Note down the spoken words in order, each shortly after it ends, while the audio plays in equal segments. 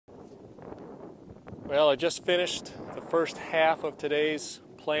Well, I just finished the first half of today's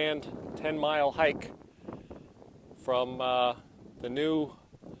planned 10-mile hike from the new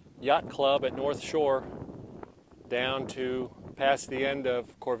yacht club at North Shore down to past the end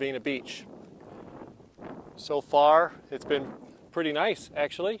of Corvina Beach. So far, it's been pretty nice,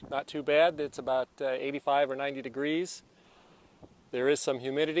 actually. Not too bad. It's about 85 or 90 degrees. There is some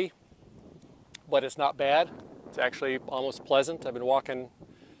humidity, but it's not bad. It's actually almost pleasant. I've been walking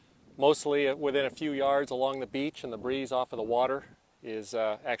mostly within a few yards along the beach, and the breeze off of the water is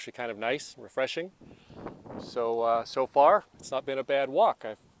actually kind of nice, refreshing. So far, it's not been a bad walk.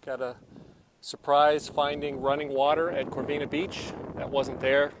 I've got a surprise finding running water at Corvina Beach. That wasn't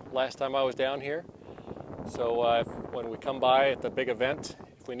there last time I was down here. So when we come by at the big event,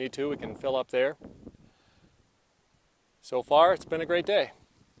 if we need to, we can fill up there. So far, it's been a great day.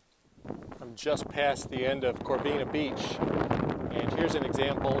 I'm just past the end of Corvina Beach, and here's an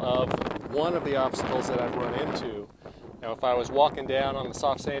example of one of the obstacles that I've run into. Now, if I was walking down on the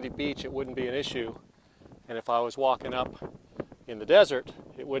soft sandy beach, it wouldn't be an issue, and if I was walking up in the desert,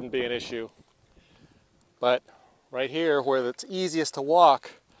 it wouldn't be an issue. But right here, where it's easiest to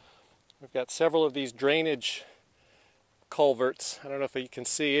walk, we've got several of these drainage culverts. I don't know if you can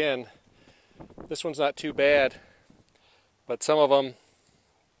see in. This one's not too bad, but some of them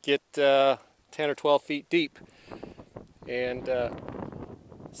get 10 or 12 feet deep, and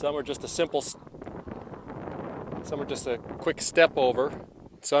some are just a quick step over.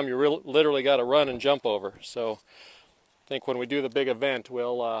 Some you literally got to run and jump over. So I think when we do the big event,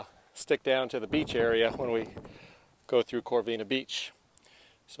 we'll stick down to the beach area when we go through Corvina Beach.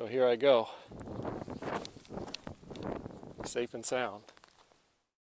 So here I go, safe and sound.